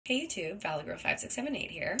Hey YouTube, ValleyGirl5678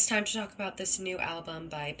 here. It's time to talk about this new album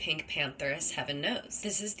by pinkpantheress, Heaven Knows.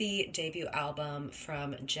 This is the debut album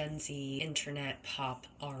from Gen Z internet pop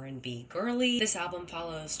R&B girly. This album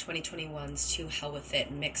follows 2021's To Hell With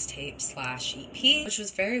It mixtape / EP, which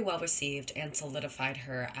was very well received and solidified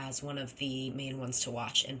her as one of the main ones to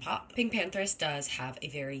watch in pop. pinkpantheress does have a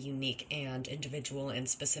very unique and individual and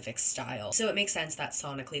specific style, so it makes sense that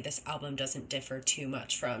sonically this album doesn't differ too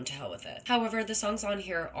much from To Hell With It. However, the songs on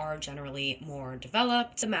here are generally more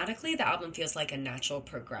developed. Thematically, the album feels like a natural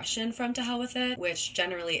progression from To Hell With It, which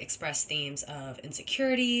generally express themes of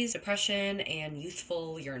insecurities, depression, and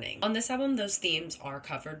youthful yearning. On this album, those themes are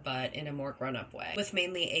covered, but in a more grown-up way, with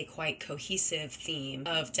mainly a quite cohesive theme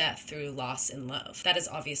of death through loss and love. That is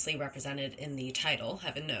obviously represented in the title,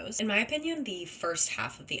 Heaven Knows. In my opinion, the first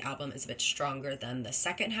half of the album is a bit stronger than the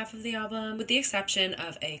second half of the album, with the exception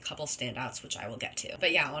of a couple standouts, which I will get to.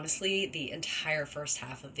 But yeah, honestly, the entire first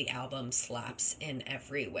half of the album slaps in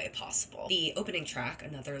every way possible. The opening track,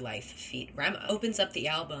 Another Life feat. Rema, opens up the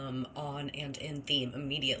album on and in theme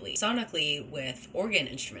immediately, sonically with organ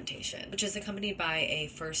instrumentation, which is accompanied by a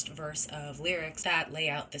first verse of lyrics that lay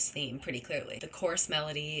out this theme pretty clearly. The chorus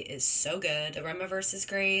melody is so good, the Rema verse is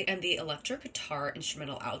great, and the electric guitar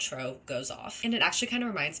instrumental outro goes off. And it actually kind of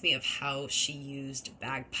reminds me of how she used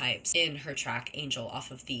bagpipes in her track Angel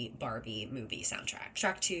off of the Barbie movie soundtrack.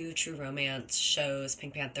 Track 2, True Romance, shows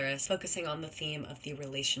pinkpantheress focusing on the theme of the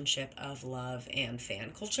relationship of love and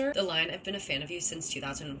fan culture. The line, "I've been a fan of you since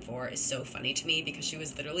 2004, is so funny to me because she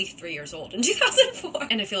was literally 3 years old in 2004.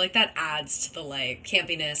 And I feel like that adds to the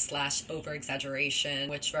campiness / over-exaggeration,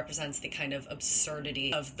 which represents the kind of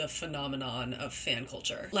absurdity of the phenomenon of fan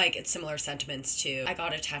culture. It's similar sentiments to, I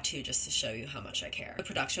got a tattoo just to show you how much I care. The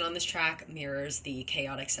production on this track mirrors the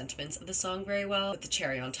chaotic sentiments of the song very well, with the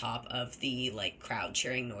cherry on top of the crowd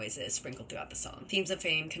cheering noises sprinkled throughout the song. Themes of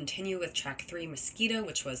Fame continue with track 3, Mosquito,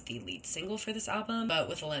 which was the lead single for this album, but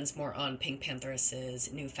with a lens more on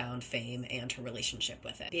pinkpantheress's newfound fame and her relationship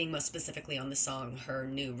with it, being most specifically on the song her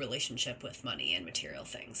new relationship with money and material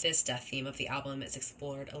things. This death theme of the album is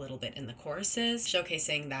explored a little bit in the choruses,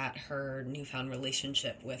 showcasing that her newfound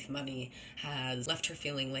relationship with money has left her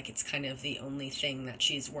feeling like it's kind of the only thing that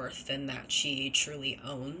she's worth and that she truly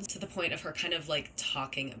owns, to the point of her kind of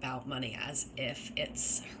talking about money as if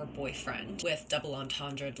it's her boyfriend, with double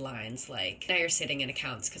entendre lines like, now you're sitting in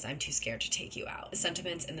accounts because I'm too scared to take you out. The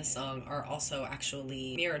sentiments in the song are also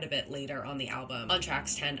actually mirrored a bit later on the album, on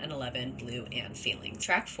tracks 10 and 11, Blue and Feelings.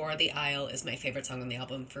 Track 4, The Isle, is my favorite song on the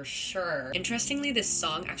album for sure. Interestingly, this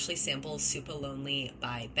song actually samples Super Lonely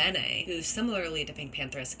by Bene, who similarly to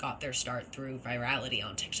pinkpantheress got their start through virality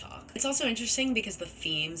on TikTok. It's also interesting because the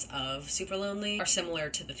themes of Super Lonely are similar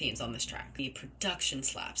to the themes on this track. The production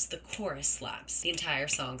slaps, the chorus slaps, the entire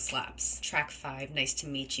song slaps. Track 5, Nice to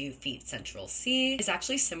Meet You feat. Central C, is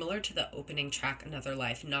actually similar to the opening track Another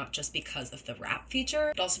Life, not just because of the rap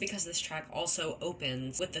feature, but also because this track also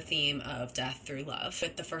opens with the theme of death through love,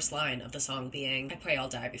 with the first line of the song being, I pray I'll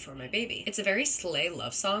die before my baby. It's a very slay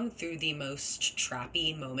love song through the most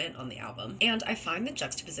trappy moment on the album, and I find the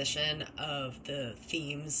juxtaposition of the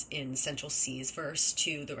themes in Central C's verse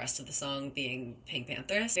to the rest of the song being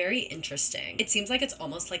pinkpantheress very interesting. It seems like it's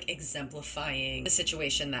almost exemplifying the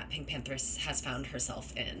situation that pinkpantheress has found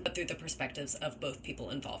herself in, but through the perspectives of both people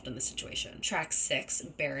involved in the situation. Track 6,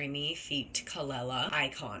 Bury Me feat. Kalela,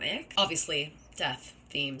 iconic. Obviously, death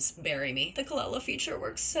themes, Bury Me. The Kalela feature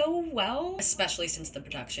works so well, especially since the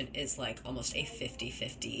production is almost a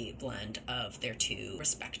 50-50 blend of their two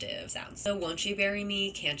respective sounds. So Won't You Bury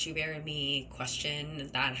Me, Can't You Bury Me question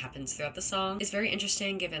that happens throughout the song is very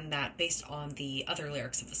interesting, given that based on the other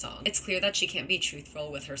lyrics of the song, it's clear that she can't be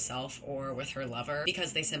truthful with herself or with her lover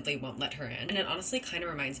because they simply won't let her in. And it honestly kind of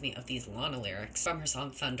reminds me of these Lana lyrics from her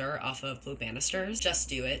song Thunder off of Blue Banisters. Just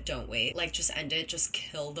do it, don't wait. Just end it, just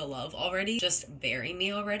kill the love already, just bury me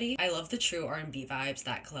already. I love the true R&B vibes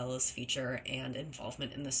that Kalela's feature and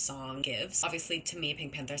involvement in the song gives. Obviously, to me,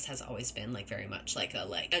 pinkpantheress has always been very much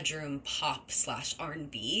a bedroom pop /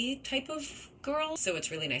 R&B type of girl, so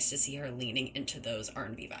it's really nice to see her leaning into those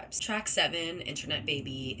R&B vibes. Track 7, Internet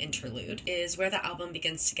Baby Interlude, is where the album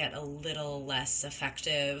begins to get a little less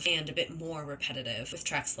effective and a bit more repetitive, with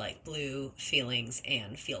tracks like Blue, Feelings,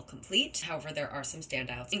 and Feel Complete. However, there are some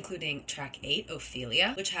standouts, including track 8,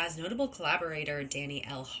 Ophelia, which has notable collaborator Danny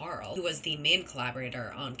L. Harl, who was the main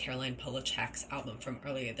collaborator on Caroline Polachek's album from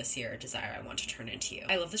earlier this year, Desire I Want to Turn Into You.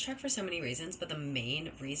 I love this track for so many reasons, but the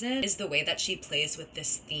main reason is the way that she plays with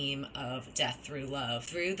this theme of death death through love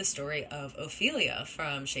through the story of Ophelia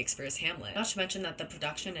from Shakespeare's Hamlet. Not to mention that the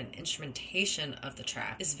production and instrumentation of the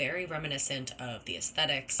track is very reminiscent of the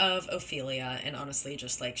aesthetics of Ophelia and honestly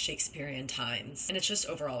just like Shakespearean times. And it's just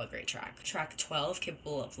overall a great track. Track 12,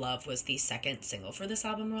 Capable of Love, was the second single for this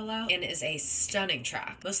album rollout and is a stunning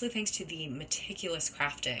track, mostly thanks to the meticulous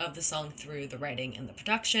crafting of the song through the writing and the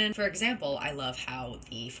production. For example, I love how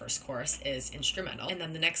the first chorus is instrumental and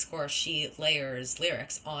then the next chorus she layers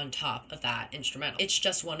lyrics on top of that instrumental. It's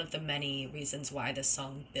just one of the many reasons why this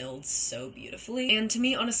song builds so beautifully, and to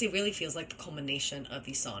me honestly really feels like the culmination of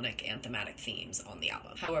the sonic and thematic themes on the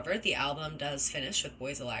album. However, the album does finish with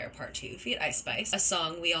Boys a Liar Part 2 feat. Ice Spice, a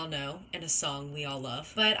song we all know and a song we all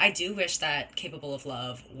love, but I do wish that Capable of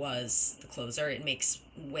Love was the closer. It makes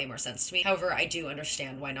way more sense to me. However, I do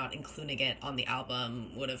understand why not including it on the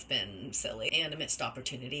album would have been silly and a missed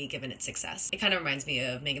opportunity given its success. It kind of reminds me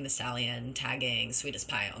of Megan Thee Stallion tagging Sweet as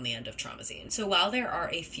Pie on the end of Traumazine. So while there are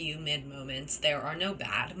a few mid moments, there are no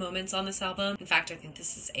bad moments on this album. In fact, I think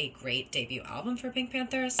this is a great debut album for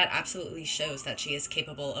Pinkpantheress that absolutely shows that she is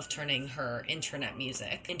capable of turning her internet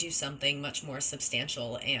music into something much more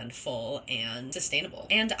substantial and full and sustainable.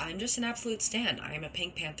 And I'm just an absolute stan. I'm a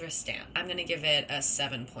Pinkpantheress stan. I'm gonna give it a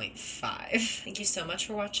 7.5. Thank you so much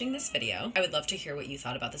for watching this video. I would love to hear what you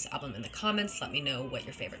thought about this album in the comments. Let me know what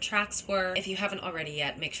your favorite tracks were. If you haven't already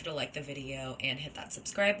yet, make sure to like the video and hit that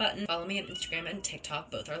subscribe button. Follow me on Instagram and TikTok,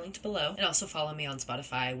 both are linked below. And also follow me on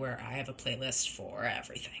Spotify where I have a playlist for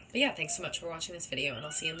everything. But yeah, thanks so much for watching this video and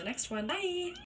I'll see you in the next one. Bye!